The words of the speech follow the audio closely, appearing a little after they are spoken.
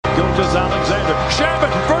is Alexander.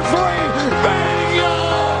 Shabbat for three. Bingo!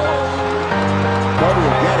 Butler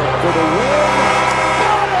will get it for the win.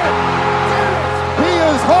 Got it! He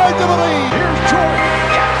is hard to believe. Here's Jordan.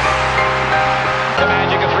 Yes! The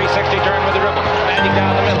Magic, a 360 turn with the dribble. Magic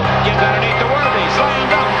down the middle. Gives underneath the Worthy.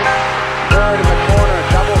 Slam dunk. Third in the corner.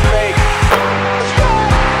 Double fake.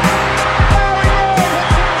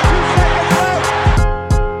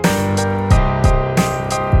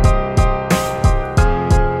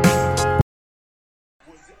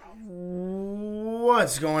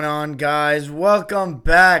 What's going on, guys? Welcome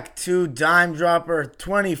back to Dime Dropper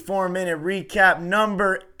 24-minute recap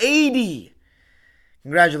number 80.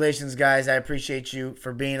 Congratulations, guys. I appreciate you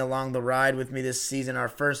for being along the ride with me this season, our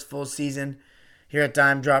first full season here at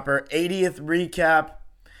Dime Dropper. 80th recap,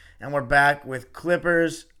 and we're back with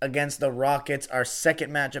Clippers against the Rockets, our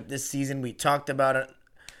second matchup this season. We talked about it,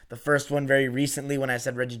 the first one very recently when I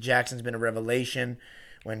said Reggie Jackson's been a revelation,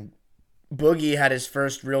 when Boogie had his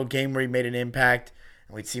first real game where he made an impact.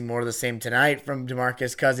 And we'd see more of the same tonight from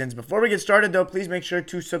DeMarcus Cousins. Before we get started, though, please make sure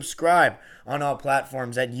to subscribe on all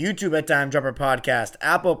platforms at YouTube at Dime Dropper Podcast,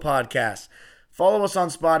 Apple Podcasts. Follow us on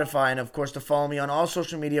Spotify, and, of course, to follow me on all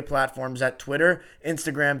social media platforms at Twitter,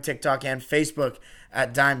 Instagram, TikTok, and Facebook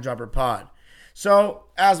at Dime Dropper Pod. So,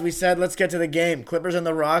 as we said, let's get to the game. Clippers and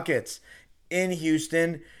the Rockets in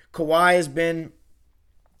Houston. Kawhi has been,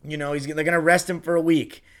 they're going to rest him for a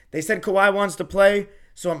week. They said Kawhi wants to play,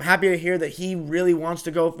 so I'm happy to hear that he really wants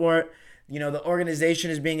to go for it. The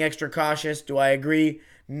organization is being extra cautious. Do I agree?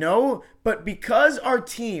 No, but because our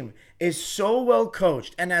team is so well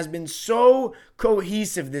coached and has been so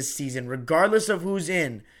cohesive this season, regardless of who's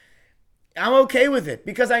in, I'm okay with it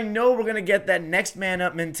because I know we're going to get that next man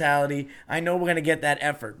up mentality. I know we're going to get that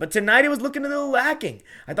effort. But tonight it was looking a little lacking.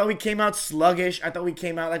 I thought we came out sluggish. I thought we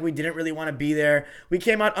came out like we didn't really want to be there. We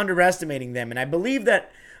came out underestimating them. And I believe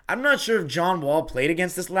that, I'm not sure if John Wall played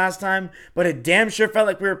against us last time, but it damn sure felt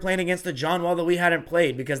like we were playing against the John Wall that we hadn't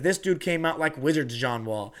played because this dude came out like Wizards John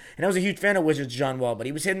Wall. And I was a huge fan of Wizards John Wall, but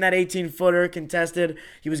he was hitting that 18-footer contested.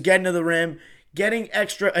 He was getting to the rim, getting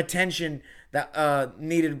extra attention that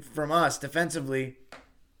needed from us defensively.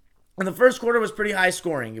 And the first quarter was pretty high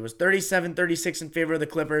scoring. It was 37-36 in favor of the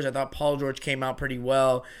Clippers. I thought Paul George came out pretty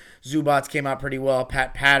well. Zubats came out pretty well.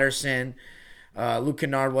 Pat Patterson. Luke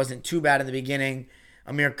Kennard wasn't too bad in the beginning.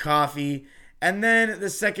 Amir Coffey. And then the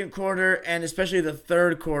second quarter, and especially the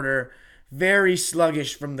third quarter, very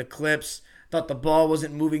sluggish from the Clips. Thought the ball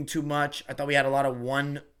wasn't moving too much. I thought we had a lot of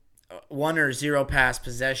one or zero pass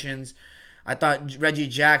possessions. I thought Reggie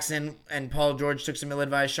Jackson and Paul George took some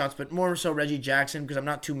ill-advised shots, but more so Reggie Jackson because I'm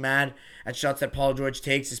not too mad at shots that Paul George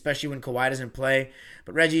takes, especially when Kawhi doesn't play.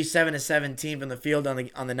 But Reggie, 7-17 from the field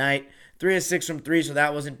on the night. 3 of 6 from 3, so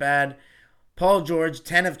that wasn't bad. Paul George,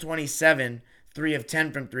 10 of 27. 3 of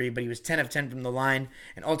 10 from 3, but he was 10 of 10 from the line.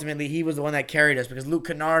 And ultimately, he was the one that carried us because Luke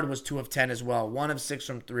Kennard was 2 of 10 as well. 1 of 6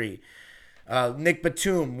 from 3. Nick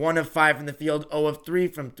Batum, 1 of 5 from the field, 0 of 3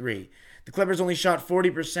 from 3. The Clippers only shot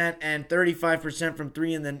 40% and 35% from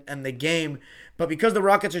 3 in the game. But because the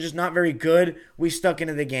Rockets are just not very good, we stuck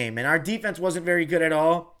into the game. And our defense wasn't very good at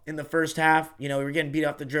all in the first half. We were getting beat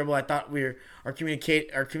off the dribble. I thought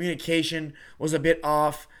our communication was a bit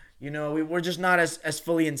off. We were just not as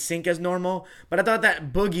fully in sync as normal. But I thought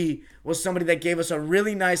that Boogie was somebody that gave us a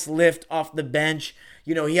really nice lift off the bench.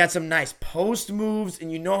 He had some nice post moves,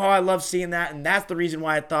 and you know how I love seeing that. And that's the reason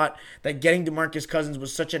why I thought that getting DeMarcus Cousins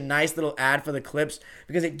was such a nice little ad for the Clips,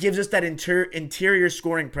 because it gives us that interior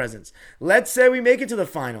scoring presence. Let's say we make it to the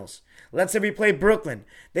finals. Let's say we play Brooklyn.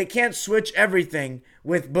 They can't switch everything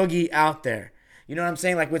with Boogie out there. You know what I'm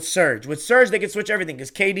saying? Like with Serge. With Serge, they can switch everything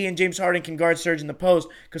because KD and James Harden can guard Serge in the post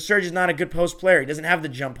because Serge is not a good post player. He doesn't have the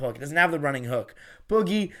jump hook. He doesn't have the running hook.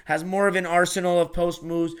 Boogie has more of an arsenal of post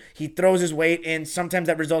moves. He throws his weight in. Sometimes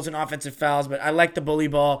that results in offensive fouls, but I like the bully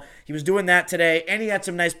ball. He was doing that today, and he had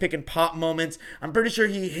some nice pick and pop moments. I'm pretty sure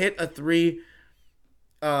he hit a 3.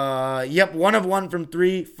 1 of 1 from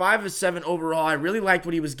 3, 5 of 7 overall. I really liked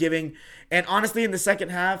what he was giving. And honestly, in the second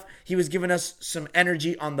half, he was giving us some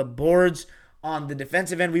energy on the boards. On the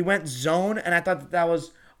defensive end, we went zone, and I thought that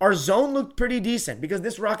was our zone looked pretty decent because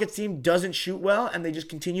this Rockets team doesn't shoot well, and they just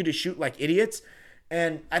continue to shoot like idiots.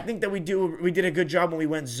 And I think that we did a good job when we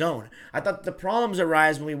went zone. I thought the problems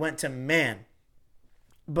arise when we went to man.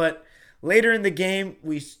 But later in the game,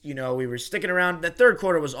 we were sticking around. The third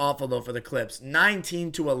quarter was awful though for the Clips.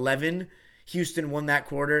 19-11, Houston won that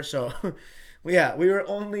quarter. So. Yeah, we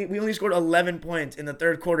only scored 11 points in the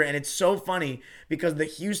third quarter, and it's so funny because the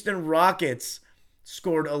Houston Rockets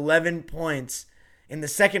scored 11 points in the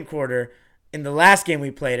second quarter in the last game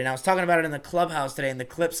we played, and I was talking about it in the clubhouse today, in the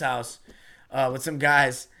Clips house, with some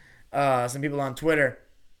guys, some people on Twitter.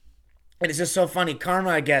 And it's just so funny.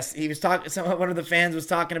 Karma, I guess. He was talking. One of the fans was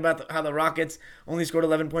talking about how the Rockets only scored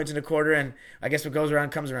 11 points in a quarter, and I guess what goes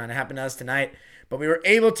around comes around. It happened to us tonight. But we were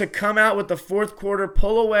able to come out with the fourth quarter,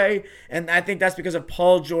 pull away, and I think that's because of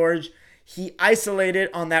Paul George. He isolated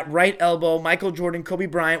on that right elbow, Michael Jordan, Kobe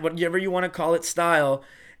Bryant, whatever you want to call it, style.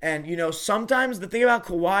 And, sometimes the thing about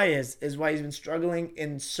Kawhi is why he's been struggling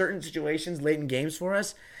in certain situations late in games for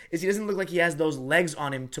us, is he doesn't look like he has those legs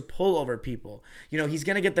on him to pull over people. He's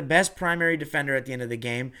going to get the best primary defender at the end of the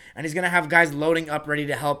game, and he's going to have guys loading up ready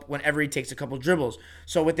to help whenever he takes a couple dribbles.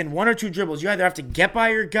 So within one or two dribbles, you either have to get by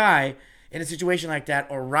your guy in a situation like that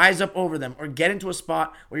or rise up over them or get into a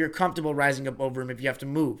spot where you're comfortable rising up over him if you have to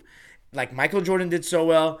move. Like Michael Jordan did so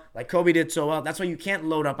well, like Kobe did so well. That's why you can't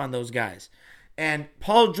load up on those guys. And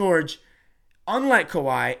Paul George, unlike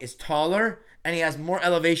Kawhi, is taller and he has more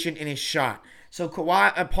elevation in his shot. So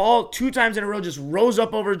Paul 2 times in a row just rose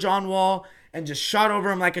up over John Wall and just shot over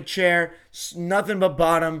him like a chair. Nothing but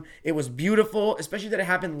bottom. It was beautiful, especially that it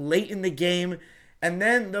happened late in the game. And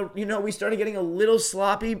then we started getting a little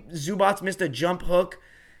sloppy. Zubats missed a jump hook,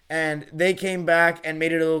 and they came back and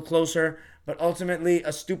made it a little closer. But ultimately,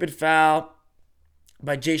 a stupid foul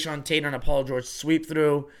by Jayshawn Tate on a Paul George sweep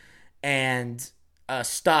through, and a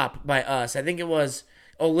stop by us. I think it was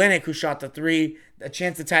Olynyk who shot the 3, a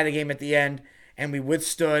chance to tie the game at the end. And we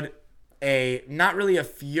withstood not really a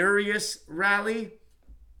furious rally,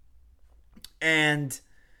 and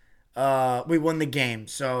we won the game.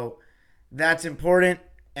 So that's important,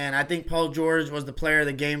 and I think Paul George was the player of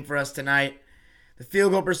the game for us tonight. The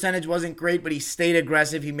field goal percentage wasn't great, but he stayed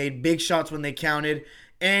aggressive. He made big shots when they counted,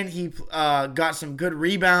 and he got some good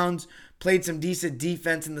rebounds, played some decent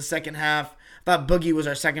defense in the second half. I thought Boogie was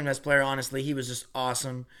our second best player, honestly. He was just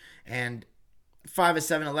awesome, and 5 of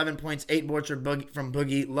 7, 11 points, 8 boards from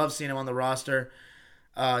Boogie. Love seeing him on the roster.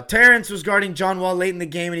 Terrence was guarding John Wall late in the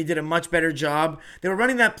game, and he did a much better job. They were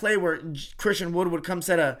running that play where Christian Wood would come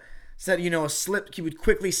set a slip. He would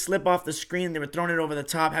quickly slip off the screen. They were throwing it over the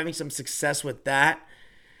top, having some success with that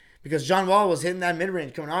because John Wall was hitting that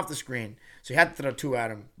mid-range coming off the screen. So he had to throw 2 at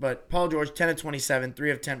him. But Paul George, 10 of 27, 3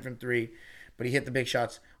 of 10 from 3. But he hit the big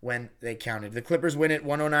shots when they counted. The Clippers win it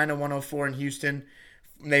 109-104 in Houston.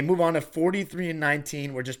 They move on to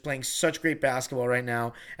 43-19. We're just playing such great basketball right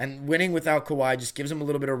now. And winning without Kawhi just gives them a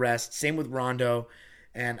little bit of rest. Same with Rondo.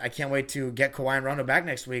 And I can't wait to get Kawhi and Rondo back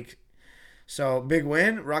next week. So, big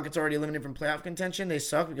win. Rockets already eliminated from playoff contention. They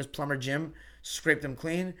suck because Plumber Jim scraped them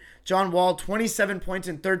clean. John Wall, 27 points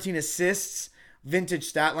and 13 assists. Vintage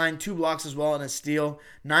stat line. 2 blocks as well and a steal.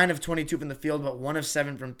 9 of 22 from the field, but 1 of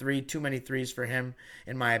 7 from 3. Too many threes for him,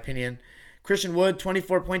 in my opinion. Christian Wood,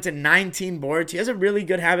 24 points and 19 boards. He has a really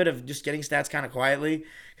good habit of just getting stats kind of quietly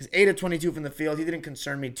because 8 of 22 from the field. He didn't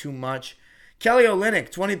concern me too much. Kelly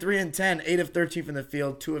Olynyk, 23 and 10, 8 of 13 from the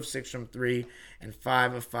field, 2 of 6 from 3, and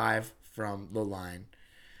 5 of 5 from the line.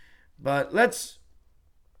 But let's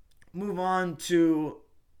move on to,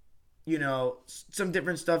 some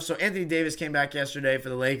different stuff. So Anthony Davis came back yesterday for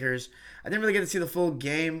the Lakers. I didn't really get to see the full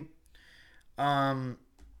game, but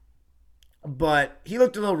he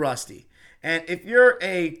looked a little rusty. And if you're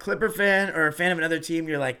a Clipper fan or a fan of another team,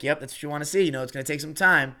 you're like, yep, that's what you want to see. It's going to take some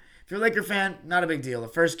time. If you're a Laker fan, not a big deal. The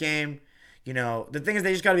first game, the thing is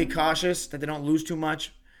they just got to be cautious that they don't lose too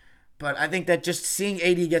much. But I think that just seeing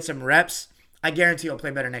AD get some reps, I guarantee he'll play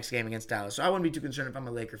better next game against Dallas. So I wouldn't be too concerned if I'm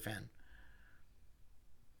a Laker fan.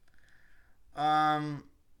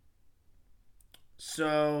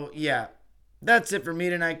 So, yeah. That's it for me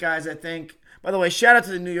tonight, guys, I think. By the way, shout out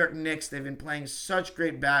to the New York Knicks. They've been playing such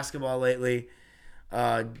great basketball lately.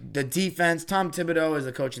 The defense, Tom Thibodeau is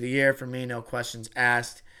the coach of the year for me, no questions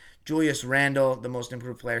asked. Julius Randle, the most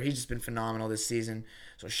improved player. He's just been phenomenal this season.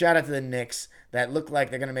 So shout out to the Knicks that look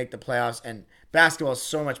like they're going to make the playoffs. And basketball is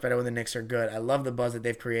so much better when the Knicks are good. I love the buzz that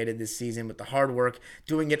they've created this season with the hard work,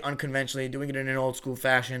 doing it unconventionally, doing it in an old school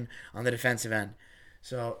fashion on the defensive end.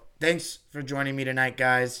 So thanks for joining me tonight,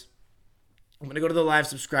 guys. I'm going to go to the live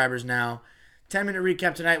subscribers now. 10-minute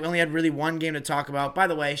recap tonight. We only had really one game to talk about. By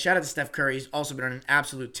the way, shout out to Steph Curry. He's also been on an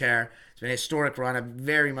absolute tear. It's been a historic run. I've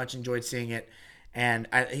very much enjoyed seeing it. And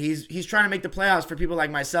he's trying to make the playoffs for people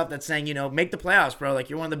like myself that's saying, make the playoffs, bro. Like,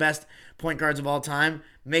 you're one of the best point guards of all time.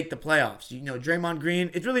 Make the playoffs. Draymond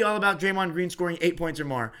Green. It's really all about Draymond Green scoring 8 points or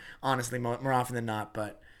more, honestly, more often than not.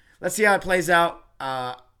 But let's see how it plays out.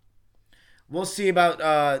 We'll see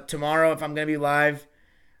about tomorrow if I'm going to be live.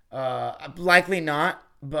 Likely not,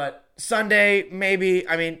 but Sunday, maybe.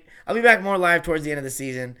 I mean, I'll be back more live towards the end of the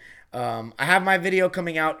season. I have my video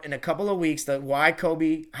coming out in a couple of weeks,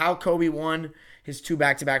 how Kobe won his 2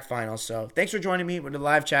 back-to-back finals. So thanks for joining me with the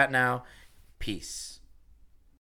live chat now. Peace.